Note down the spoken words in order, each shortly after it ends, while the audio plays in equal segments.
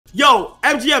Yo,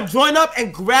 MGM, join up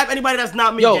and grab anybody that's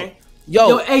not me, gang.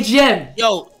 Yo, AGM.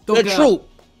 Yo, the troop.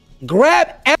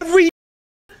 Grab every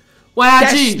YG.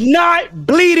 that's not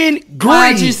bleeding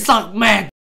green. YG suck, man.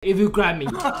 If you grab me.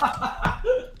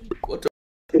 What the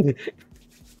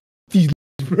these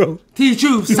bro.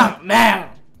 T-Troop suck, man.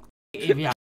 If you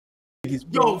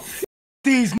Yo,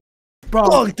 these bro.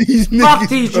 Fuck these niggas. fuck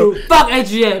T-Troop. Fuck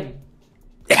AGM.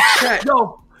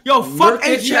 Yo, fuck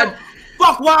MGM.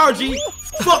 Fuck YRG.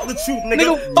 Fuck the truth,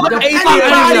 nigga. Fuck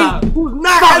anybody who's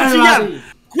not MGM.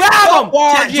 Grab him!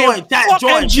 Join.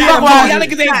 Y'all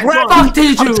niggas ain't grabbing me. Fuck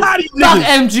T-Troop. Fuck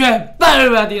MGM. Fuck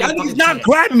everybody. Y'all niggas not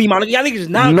grabbing me, man. Y'all niggas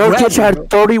not Nurkic grabbing me. had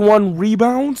 31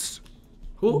 rebounds.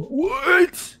 Who?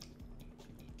 What?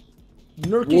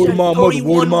 Nurkic had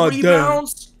 31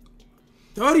 rebounds.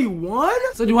 31?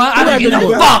 So do you want? I don't give a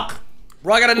fuck.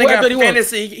 Bro, I got a nigga on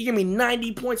fantasy. He gave me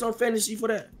 90 points on fantasy for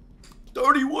that.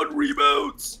 31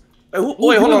 rebounds.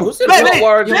 Wait, hold on. Who said Get the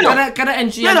NGM out. Get the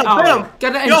NGM out.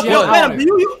 Get the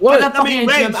fucking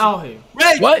NGM out here.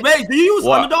 Rage, do you use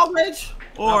underdog, Rage?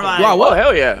 Or like? Wow, well,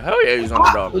 hell yeah, use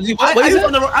underdog.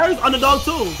 I use underdog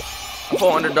too. I'm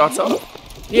for underdog too.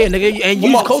 Yeah, nigga, and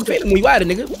use code Fanum when you at it,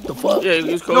 nigga. What the fuck? Yeah,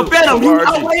 use code. Yo, Fanum, you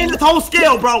outweighing this whole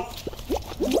scale, bro.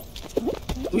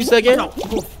 What you say again?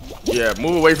 Yeah,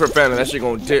 move away from Fanum. That shit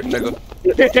gonna dip, nigga.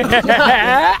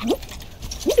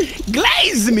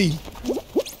 Glaze me.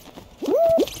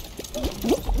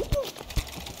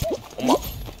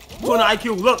 200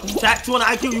 IQ, look, chat, 200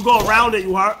 IQ, you go around it,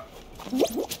 you heard?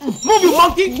 Move, you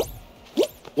monkey!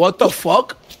 What the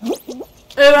fuck?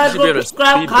 Hey, let's go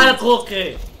grab kind of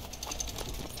cookie.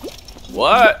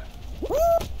 What?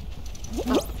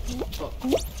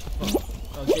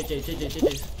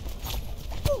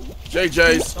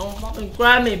 JJ's. Don't fucking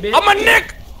grab me, bitch. I'm a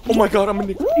nick! Oh my god, I'm a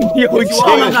nick. Yo, oh my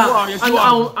god.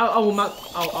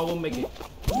 I will make it.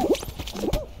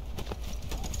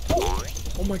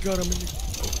 Oh my god, I'm a nick.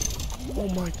 Oh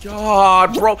my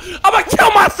god, bro. I'm gonna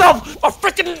kill myself! I'm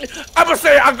gonna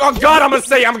say it. I'm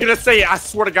gonna say it. I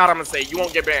swear to God, I'm gonna say it. You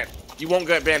won't get banned. You won't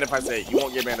get banned if I say it. You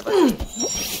won't get banned if I say it.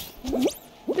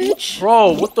 Bitch.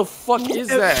 Bro, what the fuck is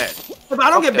that? If I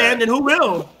don't get banned, then who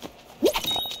will?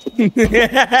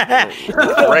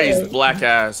 Raised black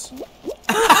ass.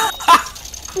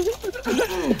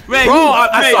 Ray, bro,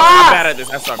 I suck. I'm bad at this.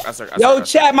 I suck. Yo,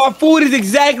 chat, my food is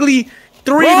exactly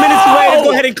 3 minutes away. Let's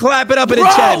go ahead and clap it up in the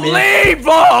chat, man. Leave,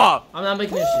 bro. I'm not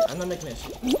making this shit.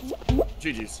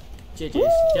 GG's.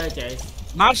 GG's.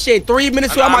 My shit, 3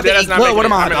 minutes away. I'm about to eat club. What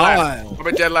am I doing? I've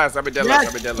been dead last. Yo,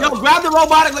 grab the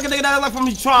robotic looking nigga that look like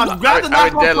from Tron. Grab the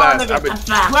knockoff Tron, nigga.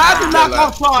 Grab the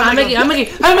knockoff Tron, nigga. I make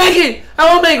it.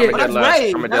 I won't make it. That's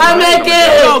Ray. I make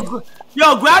it.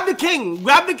 Yo, grab the king.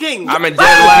 Grab the king. I'm in dead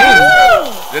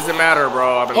last. Doesn't matter,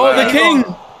 bro. I'm in last. The king.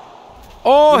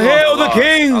 Oh, hail the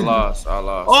king. I lost.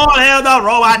 Oh, hail the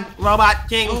robot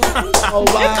king. Oh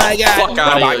my god. Fuck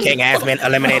out Robot king has been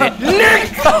eliminated. Nick!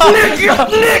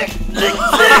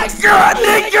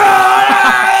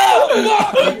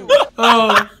 Oh.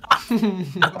 I'm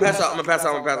gonna pass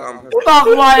out. Fuck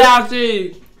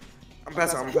YRG. I'm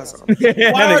pass out.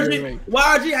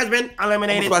 YRG has been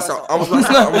eliminated. Almost pass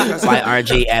out.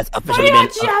 YRG has officially been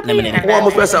eliminated.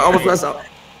 Almost pass out.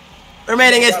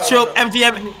 Remaining is Troop,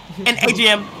 MGM, and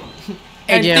AGM.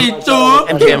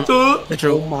 MGM. The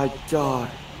True. Oh my god.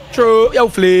 True. Yo,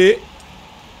 Fleet.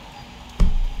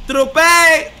 Trupe,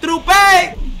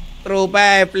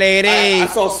 Fleet. I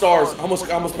saw stars. I almost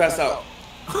passed out.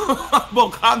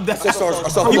 Bro, calm down. I saw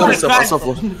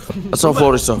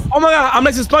Florida stuff. Oh my god, I'm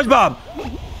next to SpongeBob.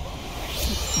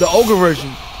 The ogre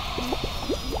version.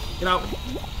 You know,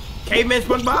 caveman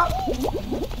SpongeBob?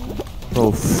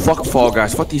 Bro, fuck Fall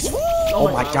Guys. Fuck these. Oh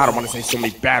my god, I want to say so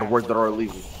many bad words that are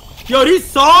illegal. Yo, these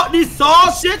saw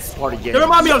shits, Party they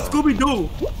remind me of Scooby-Doo.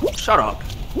 Shut up.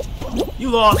 You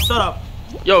lost, shut up.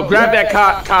 Yo, grab that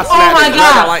Cosmat. Oh my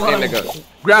god. Grab that nigga.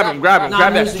 Grab him.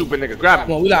 Grab that stupid nigga. Grab him.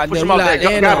 Come on, we got Push him out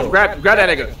there. Grab him. Grab that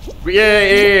nigga.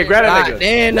 Yeah. Grab that nigga.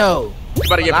 Damn no. You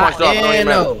about to get punched off. Don't even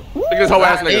matter. Look at this whole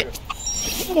ass nigga.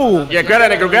 Yeah, grab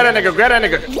that nigga.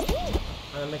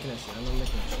 I'm making that shit.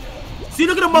 See,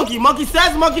 look at the monkey. Monkey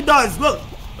says, monkey does. Look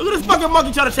at this fucking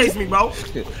monkey trying to chase me, bro.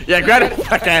 Yeah, grab that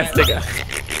fuck ass nigga.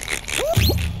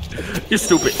 You're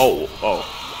stupid. Oh.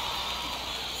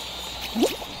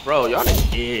 Bro, y'all. Yeah.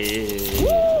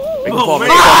 Make a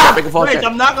fall. Wait,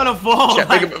 I'm not gonna fall. Chat,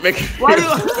 like, why do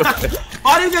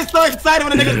you get so excited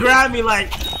when a nigga grab me like?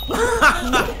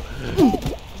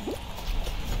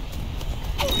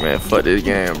 Man, fuck this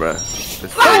game, bro.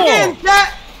 Fucking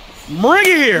chat. Bring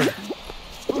it here.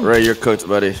 Ray, you're cooked,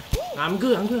 buddy. I'm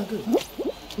good.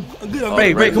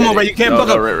 Ray, come on, Ray. You can't fuck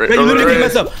up. Ray, you literally can't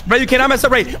mess up. Ray, you cannot mess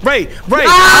up. Ray.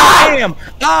 I am.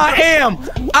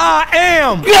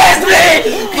 Yes, me!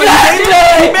 He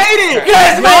made it!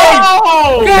 Yes,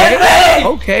 me!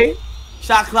 Okay.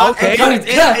 Shot clock. Okay.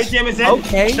 ATM is in.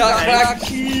 Okay. Shot clock.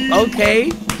 Okay.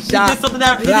 Shot. He did something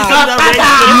that.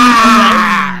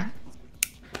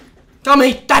 Come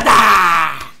here,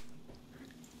 dada!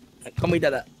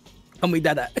 Come with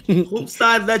dada. Hoop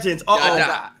side legends.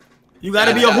 You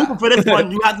gotta be a hooper for this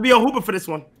one. You have to be a hooper for this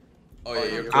one. Oh yeah,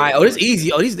 you're cool. Alright, this is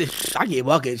easy. This I get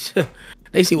buckets.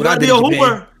 They see what I did. You gotta be a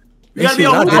hooper. You gotta be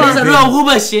a hooper. That's a real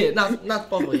hooper shit. Not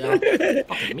bubble, y'all.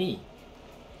 Fucking me.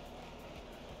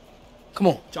 Come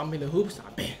on. Jump in the hoops.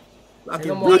 Bam.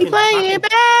 We playing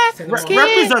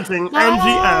representing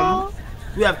MGM.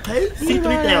 We have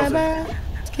KC3000.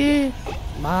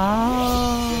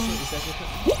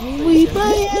 We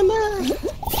playing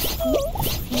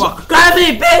Fuck. Grab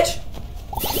me, bitch!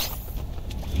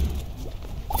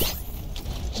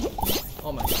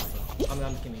 Oh my god, bro. I'm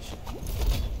getting this shit.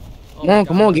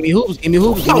 Come on, give me hoops.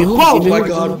 Oh my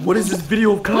god, what is this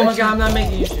video of Oh my god, I'm not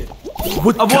making you shit.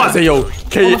 What? Kaiser,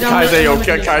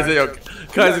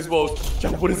 Kaiser's exposed.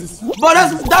 What is this? Bro,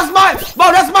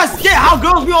 that's my skit. How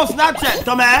girls be on Snapchat,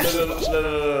 dumbass.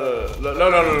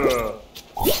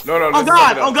 No.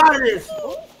 Oh god, it is.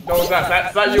 No, it's not.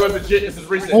 That's not you as legit. This is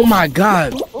recent. Oh my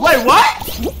god. Wait,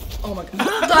 what? Oh my god.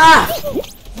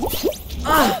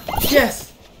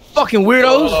 Yes. Fucking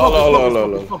weirdos.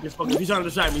 Focus. He's trying to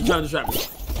distract me.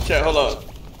 Chat, hold on.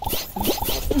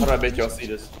 How do I make y'all see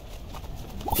this?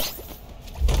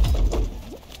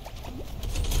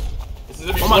 This is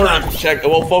a bit blurry. Check. It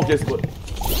won't focus, but.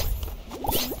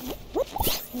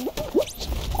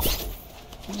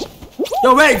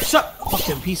 Yo, Ray, shut.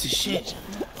 Fucking piece of shit.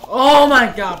 Oh my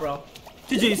god, bro.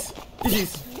 GG's.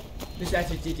 This is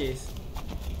actually GG's.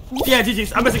 Yeah,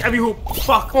 GG's. I'm missing every hoop.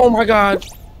 Fuck. Oh my god.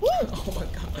 Oh my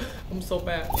god. I'm so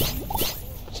bad.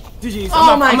 GG's.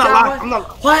 Oh my god. I'm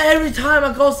not. Why every time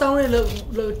I go somewhere,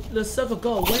 the circle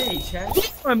go away, chat?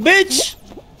 Come on, bitch.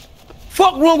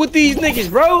 Fuck wrong with these niggas,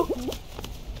 bro?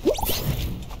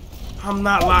 I'm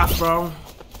not locked, bro.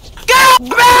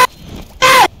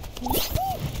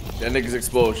 That nigga's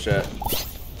exposed, chat.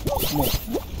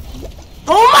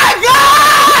 Oh my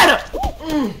god!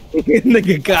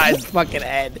 Nigga got his fucking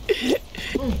head.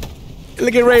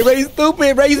 Look at Ray. Ray's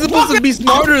stupid. Ray's supposed to be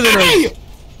smarter than us.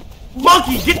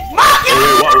 Monkey, get monkey!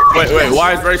 Wait.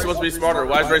 Why is Ray supposed to be smarter?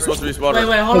 Why is Ray supposed to be smarter?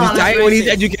 Wait, hold on. Time when his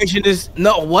education is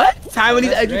what? Time when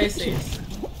his education.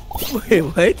 Wait,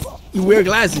 what? You wear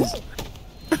glasses.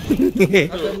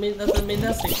 Doesn't mean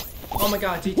nothing. Oh my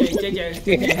god, JJ.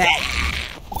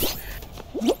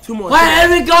 Two more. Why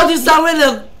every go to somewhere,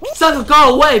 the circle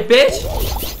go away, bitch?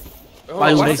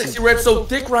 Why is she red so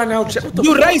thick right now? Chat,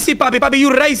 You racy,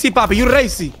 papi. You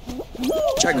racy.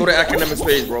 Chat, go to academics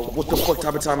page, bro. What the fuck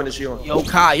type of timing is she on? Yo,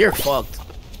 Kai, you're fucked.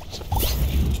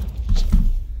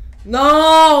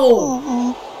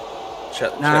 No!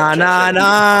 Chat, Nah.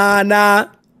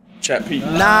 Chat, Pete.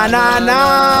 Nah.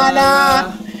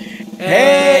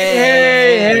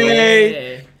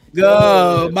 Hey.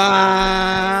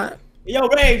 Goodbye. Yo,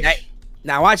 Ray. Hey,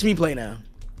 now watch me play now.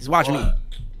 Just watch me.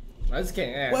 I just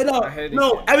can't. Wait,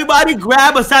 no. Everybody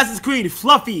grab Assassin's Creed.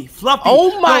 Fluffy.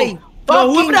 Oh my.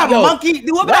 Whoever that monkey.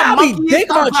 Whoever that monkey is,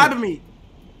 stop grabbing me.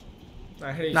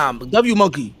 Nah, W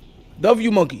monkey.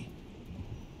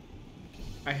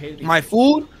 I hate it. My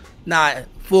food? Nah,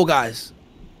 Four Guys.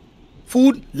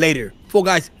 Food later. Four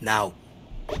Guys now.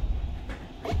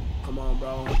 Come on,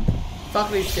 bro.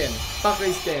 Fuck this game.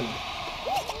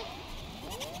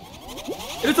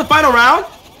 Is this the final round?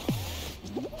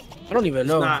 I don't even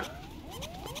know. Nah.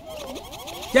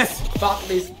 Yes. Fuck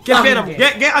this. Get him.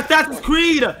 Get Assassin's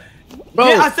Creed. Bro,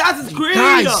 get Assassin's Creed.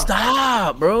 Guys,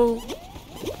 stop, bro.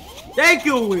 Thank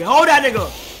you. Hold that nigga.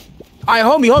 Alright,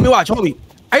 homie, watch, homie.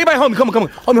 Everybody, homie, come on.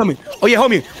 Homie. Oh yeah,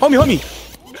 homie.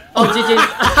 Oh, GG.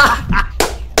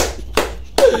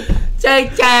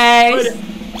 JJ.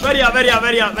 Ready up.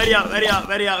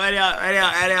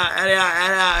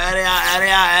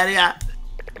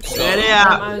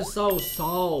 I'm so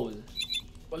sold.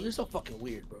 Bro, you're so fucking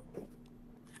weird, bro.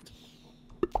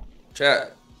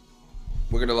 Chat.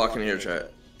 We're gonna lock in here,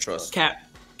 chat. Trust. Cap.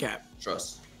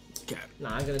 Trust.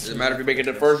 Nah, I'm gonna. Doesn't matter if you make it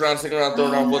the first round, second round,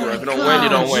 third round, fourth round. If you don't win, you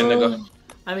don't win, nigga.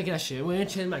 I'm making that shit. When you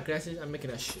change my glasses, I'm making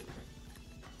that shit.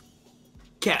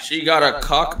 Cap. She got a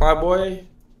cock, my boy.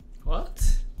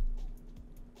 What?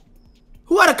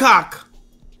 Who had a cock?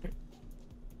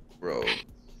 Bro.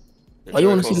 Why you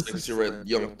wanna see the 60-red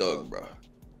young thug, bro?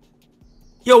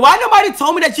 Yo, why nobody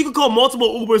told me that you could call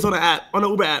multiple Ubers on the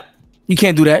Uber app? You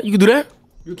can't do that. You can do that?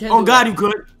 You can't. Oh God, you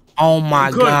could. Oh my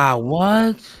God,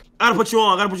 what? I gotta put you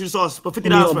on. I gotta put you in sauce. But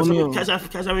 $50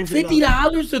 first. Cash out me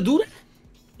 $50 to do that?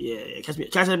 Yeah,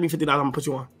 cash out me $50. I'm gonna put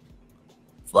you on.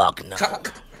 Fuck no.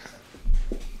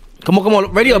 Come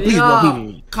on. Ready up, please,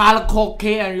 bro. Call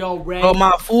cocaine, yo, Ray. Bro,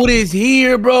 my food is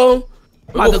here, bro.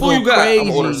 What food you got?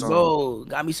 Crazy, bro.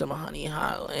 Got me some honey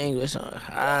hot wings.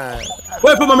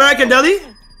 Wait, from American Deli?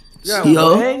 Yeah,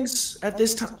 wings at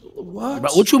this time. What?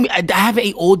 Bro, what you mean? I haven't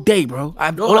ate all day, bro. I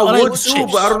would too,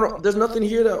 but I don't know. There's nothing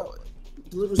here that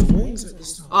delivers wings at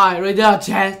this time. Alright, right there,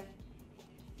 chat.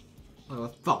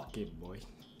 Oh, fuck it, boy.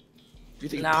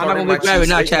 Nah, I'm not gonna grab it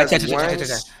now, chat.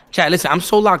 Chat, listen, I'm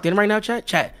so locked in right now,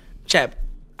 chat.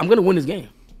 I'm gonna win this game.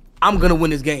 I'm gonna win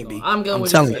this game, B. I'm gonna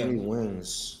win this game.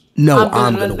 No,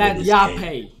 I'm gonna win this y'all game.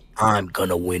 pay. I'm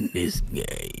gonna win this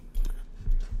game.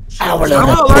 Drama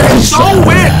alert is so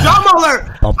weird. Drama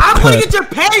alert. I'm gonna get your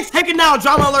page taken down.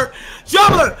 Drama alert.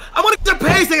 I'm gonna get your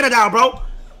page taken down, bro.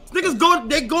 Niggas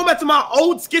going back to my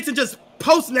old skits and just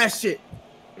posting that shit.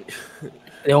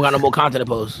 They don't got no more content to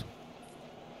post.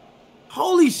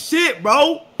 Holy shit,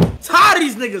 bro. Tired of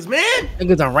these niggas, man.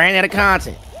 Niggas done ran out of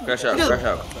content. Crash out.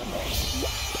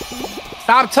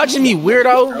 Stop touching me,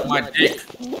 weirdo. My dick.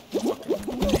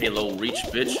 Halo reach,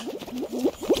 bitch.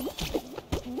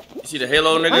 You see the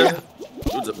Halo, nigga?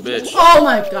 Dude's a bitch. Oh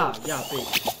my God, y'all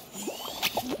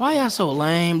bitch. Why y'all so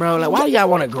lame, bro? Like, why do y'all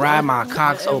want to grab my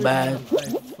cock so bad?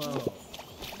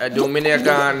 A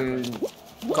Dominican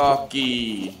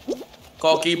cocky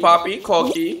poppy.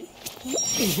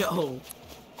 Yo.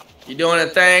 You doing a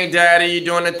thing, daddy. You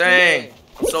doing a thing.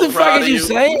 I'm so proud of you. What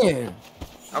the fuck is you saying?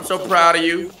 I'm so proud of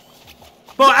you.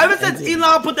 Bro, ever since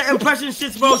Elon put the impression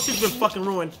shits, bro, shit's been fucking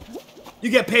ruined. You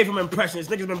get paid from impressions.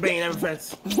 Niggas been banging ever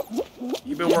since.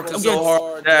 You been working so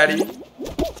hard, daddy.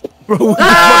 Bro, what the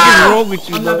fuck is wrong with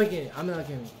you, bro? I'm not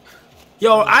kidding.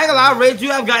 Yo, I ain't gonna lie, Rage,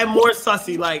 you have gotten more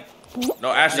sussy, like.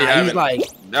 No, actually, I haven't. He's like,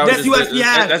 yes, you actually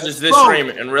have. That's just this Bro. stream.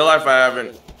 In real life, I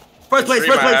haven't. First place.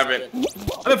 I haven't.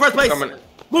 I'm in first place.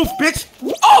 Move, bitch.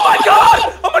 Oh my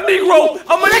God! I'm a Negro.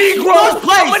 I'm a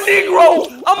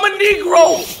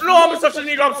Negro. No, I'm such a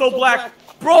Negro. I'm so black.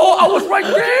 Bro, I was right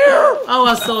there. I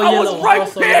was so yellow. I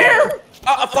was right there.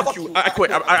 Fuck you. I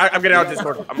quit. I'm getting out of this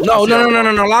Discord. No.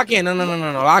 Lock in. No.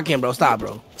 Lock in, bro. Stop,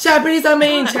 bro. Chat, please let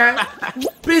me in, chat.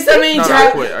 Please let me in,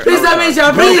 chat. Please let me in,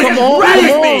 chat. Bro, Please. come on.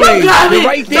 Don't grab me.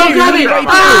 Right there. Don't grab me. Right there.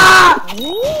 Ah!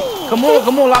 Come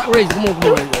on, lock Rage. Come on.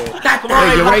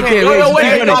 Rage, you're right there.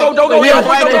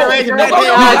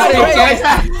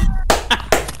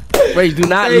 Rage, do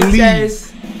not leave.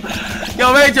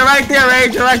 Yo, Rage, you're right there.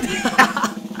 Rage.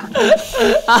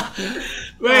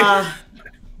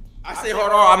 I say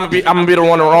hold on. I'm gonna be the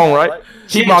one wrong, right?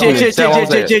 Keep mocking me. I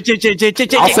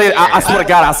swear to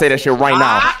God, I'll say that shit right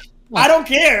now. I don't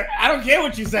care. I don't care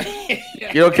what you say.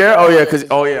 You don't care? Oh yeah,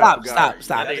 Stop.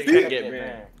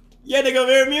 Yeah, nigga,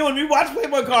 very me when we watch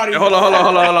Playboy Cardi. Hold on.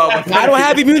 I don't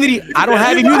have immunity. Fanta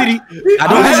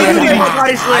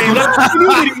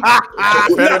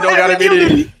don't got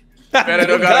immunity. Fanta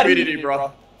don't got immunity,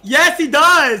 bro. Yes, he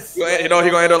does. You know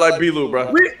he gonna end up like B-Lou,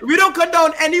 bro. We don't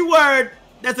condone any word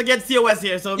that's against COS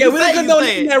here. So yeah, we don't condone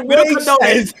that. We don't condone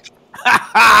it.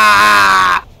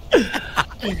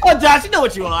 Oh, Josh, you know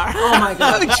what you are. Oh my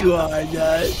God. What you are,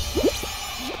 Josh.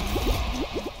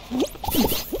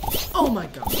 Oh my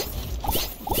God.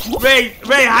 Ray,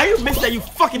 how you missed that, you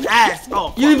fucking ass?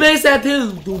 Oh, you missed that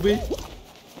too, stupid.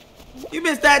 You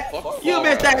missed that. You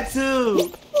missed that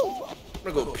too.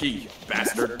 I'm gonna go pee, you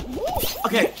bastard.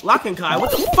 Okay, Lock and Kai,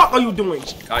 what the fuck are you doing?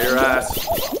 Kai your ass.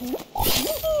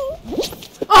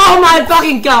 Oh my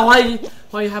fucking God!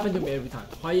 Why you happen to me every time?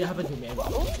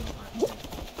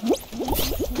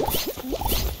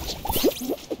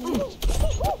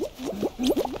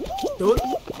 Dude.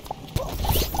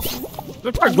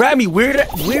 Don't try to grab me, weird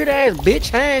ass,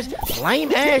 bitch ass,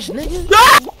 lame ass nigga.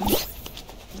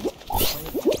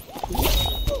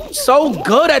 So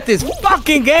good at this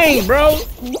fucking game, bro.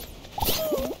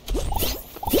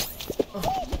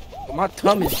 My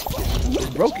tongue is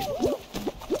broken.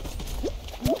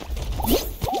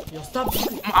 Yo, stop.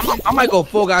 I might go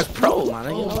Fall Guys Pro, man.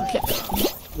 Okay.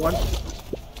 One.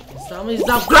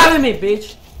 Stop grabbing me,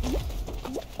 bitch.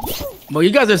 But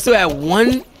you guys are still at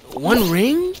one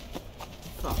ring?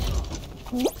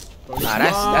 Nah,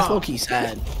 that's low key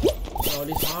sad. Bro,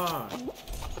 this hard.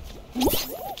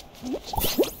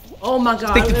 Oh my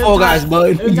God! Stick to Fall Guys,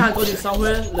 bud. Every time I go to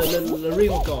somewhere, the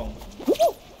ring will go.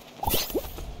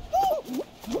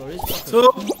 Bro, this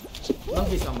fucking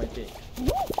monkey's on my dick.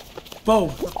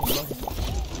 Boom.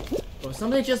 Bro,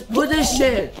 somebody just put this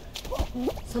shit.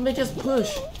 Somebody just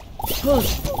push. Come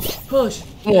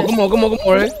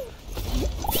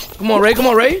on, Ray. Come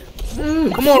on, Ray.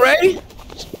 Come on, Ray.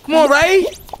 Come on, Ray.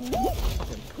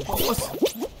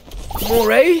 Come on,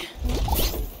 Ray.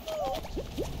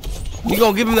 You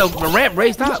gonna give him the ramp,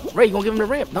 Ray? Stop. Ray, you gonna give him the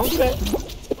ramp. Don't do that.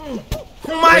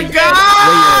 Oh my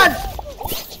God!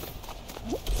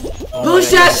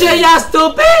 Push that shit, y'all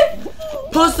stupid!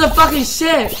 Push the fucking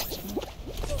shit!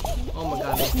 Oh my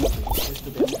God, they're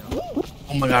stupid now.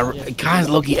 Oh my God, guy's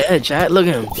low-key edge, chat. Look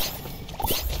at him. Push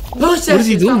that What is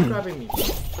he shit, doing? stop grabbing me.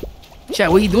 Chat,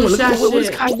 what are you doing? Push Look that at what is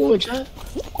shit. Kai doing, chat?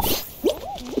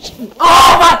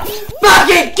 Oh my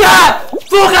fucking God!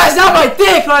 Four guys on my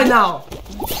dick right now!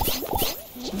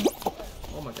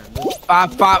 Oh my God,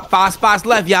 look. Five spots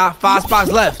left, y'all. 5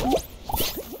 spots left.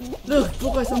 Look,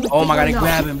 four guys on my dick. Oh my God, right they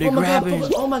grab him. They grab him.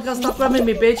 Oh my God, stop grabbing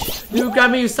me, bitch. You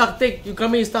grab me, you suck dick. You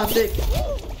grab me, you suck dick.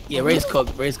 Yeah, Ray's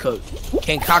cooked. Ray's cooked.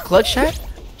 Can Kai clutch, chat?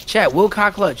 Chat, will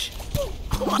Kai clutch?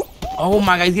 Oh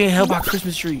my God, he's getting held by a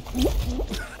Christmas tree.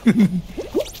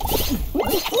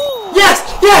 Yes!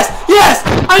 Yes! Yes!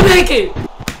 I make it!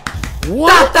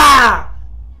 What? Tata!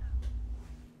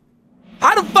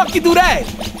 How the fuck you do that?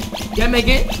 Can I make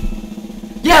it?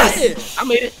 Yes! I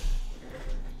made it.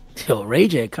 Yo,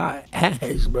 Rage and Kai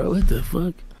ass, bro. What the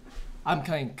fuck? I'm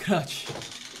kind of clutch.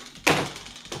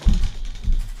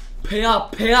 Pay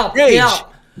up, pay up, Rage. pay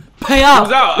up. Pay up.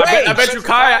 Who's out? I bet you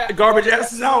Kai garbage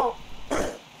ass is out.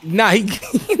 Nah, he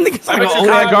I bet you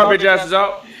Kai garbage ass is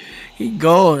out. He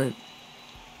gone.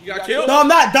 You got killed? No, I'm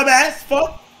not, dumbass.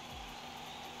 Fuck.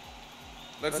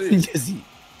 Let's see. Yes,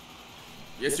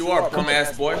 Yes, you are, bum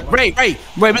ass boy. Ray, we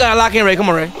gotta lock in, Ray. Come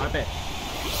on, Ray. I bet.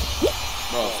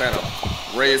 Bro,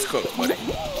 Fanum. Ray is cooked, buddy.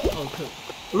 Oh,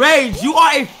 cool. Rage, you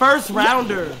are a first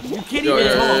rounder. You can't even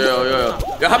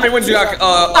talk. Yo, how many wins you got,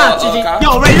 GG. Kai?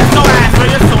 Yo, Ray, you're so ass. Ray,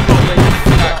 you're so broke, Ray.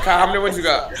 Kai, how many wins you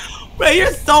got? Ray,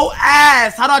 you're so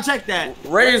ass. How do I check that?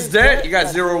 Ray is dead. You got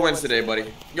 0 wins today, buddy.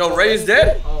 Yo, Ray is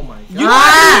dead? Oh my God. You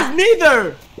don't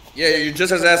neither. Yeah, you're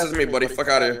just as ass as me, buddy. Fuck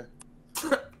out of here.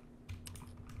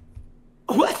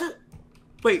 What?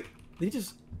 Wait, they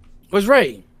just. Where's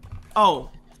Ray? Oh.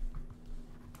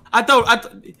 I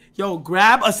thought. Yo,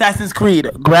 grab Assassin's Creed.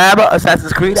 Grab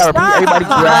Assassin's Creed. I repeat, everybody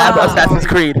grab Assassin's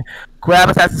Creed. Grab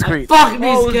Assassin's Creed. Fuck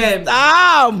these games.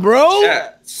 Stop, bro.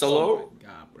 Yeah, solo.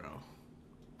 God, bro.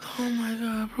 Oh my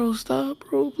God, bro. Stop,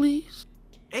 bro, please.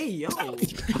 Hey, yo.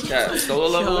 Yeah, solo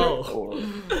level. Or...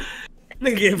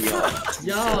 Nigga get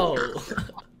Yo.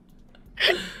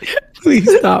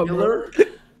 Please stop, bro.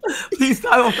 Please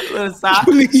stop. Stop.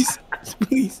 Please.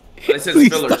 This is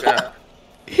filler, chat.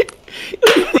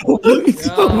 Please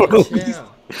stop, bro.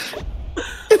 Chill.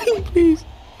 Please.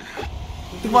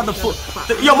 Think about the foot.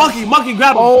 Yo, monkey,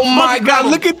 grab him. Oh my Monkey, grab God,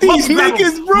 him. look at these Monkey, grab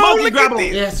niggas, him. bro. Monkey, Look grab at him.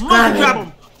 these. Yes, Monkey, grab grab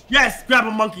him. Yes, grab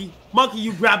him, monkey. Monkey,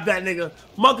 you grab that nigga.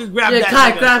 Monkey, grab Yeah, that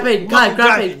Kai, nigga. grab it. Kai, Monkey,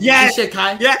 grab it. Yes. Good shit,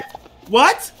 Kai. Yeah.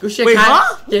 What? Good shit, Wait, Kai.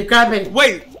 huh? Yeah, grab it.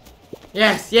 Wait.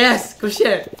 Yes. Good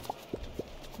shit.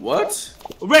 What?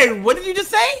 Ray, what did you just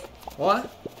say? What?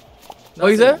 What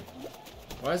you said?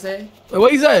 What I say?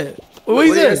 What you said? What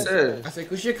you said? I said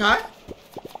good shit, Kai.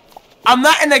 I'm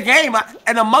not in the game,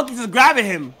 and the monkey's just grabbing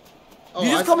him. Oh,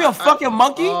 You just call me a fucking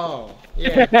monkey? Oh,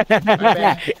 yeah. My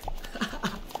bad.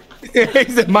 He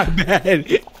said, my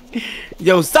bad.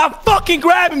 Yo, stop fucking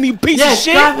grabbing me, you piece of Yes,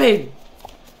 shit. grab him.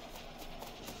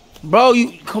 Bro,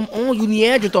 you come on, you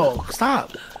Neanderthal.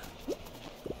 Stop.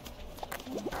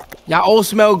 Y'all all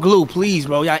smell glue, please,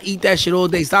 bro. Y'all eat that shit all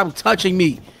day. Stop touching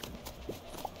me.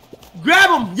 Grab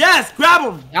him. Yes, grab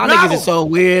him. Y'all Grab niggas him. is so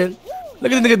weird.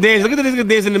 Look at this nigga dance. Look at this nigga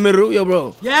dance in the middle. Yo,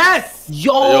 bro. Yes.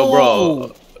 Yo,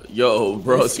 bro. Yo,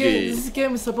 broski. This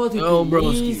game is supposed to Yo, be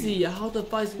broski. easy. How the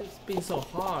fuck is it being so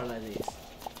hard like this?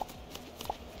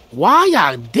 Why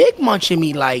y'all dick munching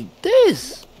me like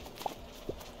this?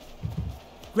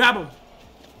 Grab him.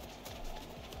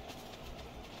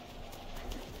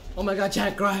 Oh my God,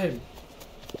 Jack, grab him.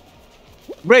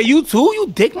 Ray, you too? You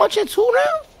dick munching too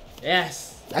now? Yes.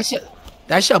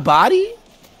 That's your body?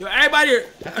 Yo, everybody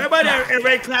in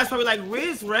Ray class probably like,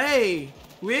 where's Ray?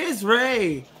 Where's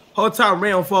Ray? Whole time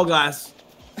Ray on Fall Guys.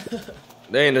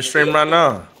 They in the stream right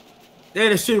now. They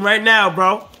in the stream right now,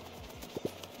 bro.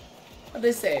 What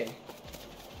they say?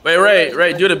 Wait,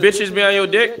 Ray, do the bitches be on your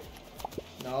dick?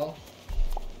 No.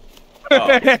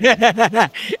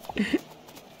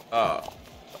 Oh.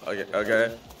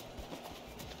 Okay.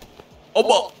 Oh,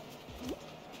 boy.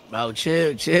 Bro,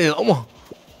 chill. Come on.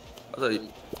 I thought you...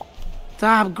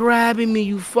 Stop grabbing me,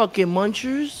 you fucking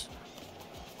munchers.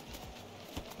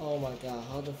 Oh my God,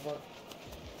 how the fuck?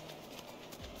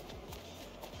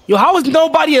 Yo, how is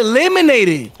nobody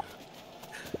eliminated?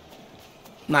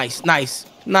 Nice.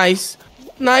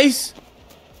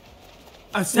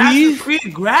 Assassin's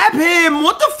Creed, grab him!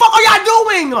 What the fuck are y'all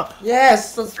doing?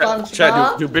 Yes, SpongeBob.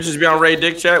 Chat, do bitches be on Ray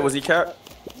dick, chat? Was he cap?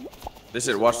 They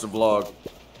said watch the vlog.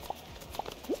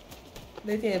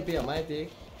 They didn't be on my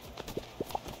dick.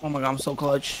 Oh my god, I'm so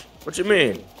clutch. What you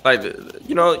mean? Like,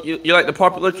 you know, you like the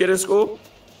popular kid in school?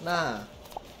 Nah.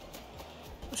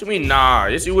 What you mean, nah?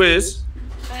 Yes, you is.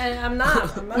 I'm not.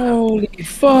 Holy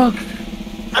fuck.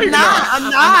 I'm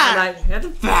not. Like, get the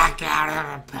fuck out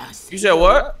of the pussy. You said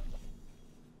what?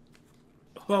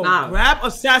 Bro, Nah. grab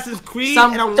Assassin's Creed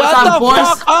Some and boys are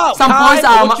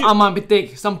on my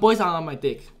dick. Some boys are on my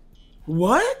dick.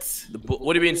 What?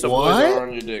 What do you mean some boys are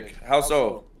on your dick? How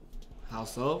so? How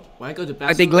so? When I go to bathroom,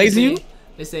 Like they glazing you?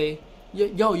 They say,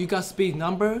 yo, you got speed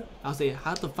number? I'll say,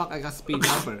 how the fuck I got speed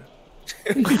number?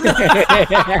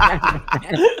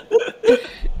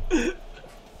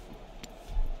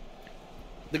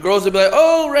 The girls will be like,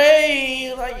 oh,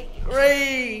 Ray, like,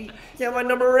 Ray, you have my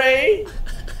number, Ray?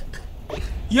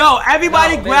 Yo,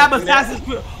 everybody No, grab they don't do Assassin's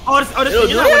Creed.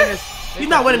 You're not winning this. He's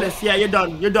not winning this. Yeah, you're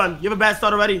done. You're done. You have a bad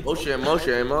start already. Motion.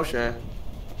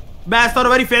 Bad start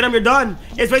already, Phantom. You're done.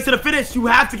 It's race to the finish. You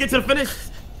have to get to the finish.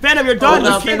 Phantom, you're done.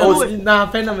 You can't do it. Nah,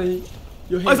 Phantom,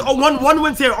 you're hit. One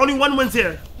wins here. Only one wins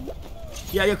here.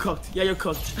 Yeah, you're cooked. Yeah,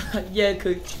 cooked.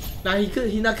 Nah,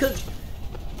 he not cooked.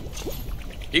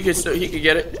 He could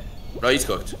get it. No, he's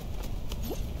cooked.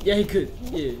 Yeah, he could.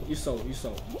 Yeah, you sold.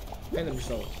 Phantom, you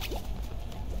sold.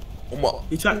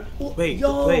 You try. Wait.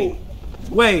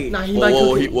 Nah, he might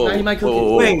cook it. Nah, he might cook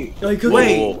it. Wait. Yo, he cook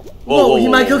Wait. it. Whoa, he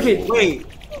might cook it. Wait.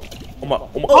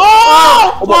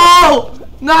 Oh!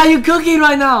 Nah, you cooking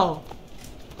right now.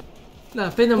 Nah,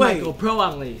 Phantom might go pro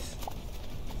on this.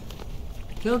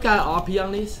 You got RP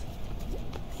on this?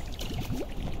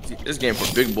 This game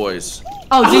for big boys.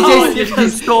 Oh, DJ, you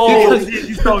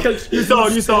stole.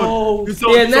 You sold.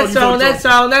 Yeah, next round. Yeah,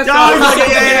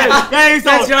 you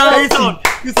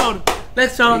sold.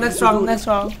 Next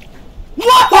round.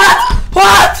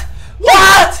 What?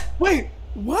 Wait,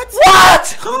 what?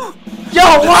 Yo,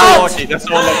 what? That's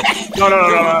all lucky. No,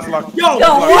 that's lucky. Yo,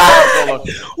 what?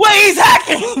 Wait, he's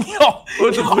hacking. Yo,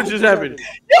 What just happened?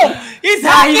 Yo, he's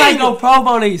Nah, he might hacking. go pro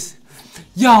police.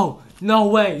 Yo, no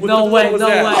way.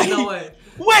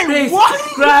 Wait, Please, what?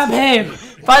 grab him.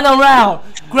 Final round.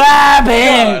 Grab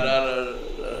him. No.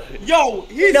 Yo,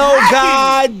 he's No,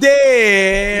 hacking.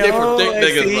 goddamn. They for thick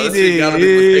niggas, bro. This shit gotta be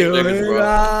for thick niggas,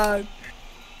 bro.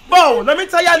 Bro, let me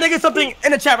tell y'all niggas something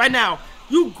in the chat right now.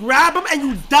 You grab him and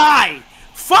you die.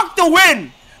 Fuck the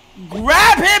win.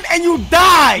 Grab him and you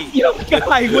die. Yo,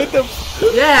 guy, what the?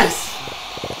 Yes.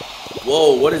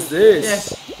 Whoa, what is this?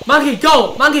 Yes. Monkey,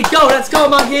 go. Let's go,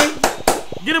 monkey.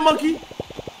 Get him, monkey.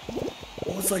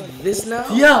 Oh, it's like this now?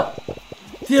 Yo.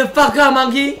 The fuck up,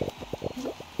 monkey.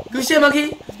 Good shit,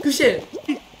 monkey. Good shit.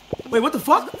 Wait, what the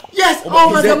fuck? Yes. Oh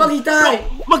my god, monkey died.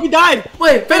 Monkey died.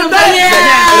 Wait, Phantom died. died.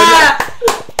 Yeah.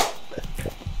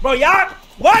 Bro, y'all,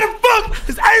 why the fuck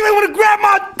does anyone want to grab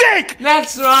my dick?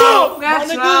 Next round. Why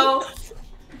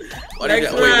did you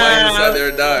decide there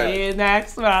and die? Yeah,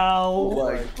 next round.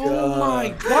 Oh my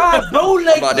god, bro,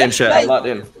 like. Locked in, chat. Locked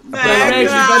in. Rage,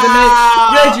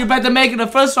 you better make it the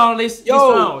first round this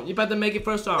round. You better make it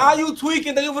first round. How you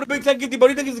tweaking? Thank you for the big 1050, bro.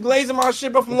 You think he's glazing my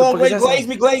shit, bro? From long way, glaze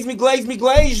me.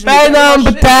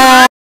 Phantom,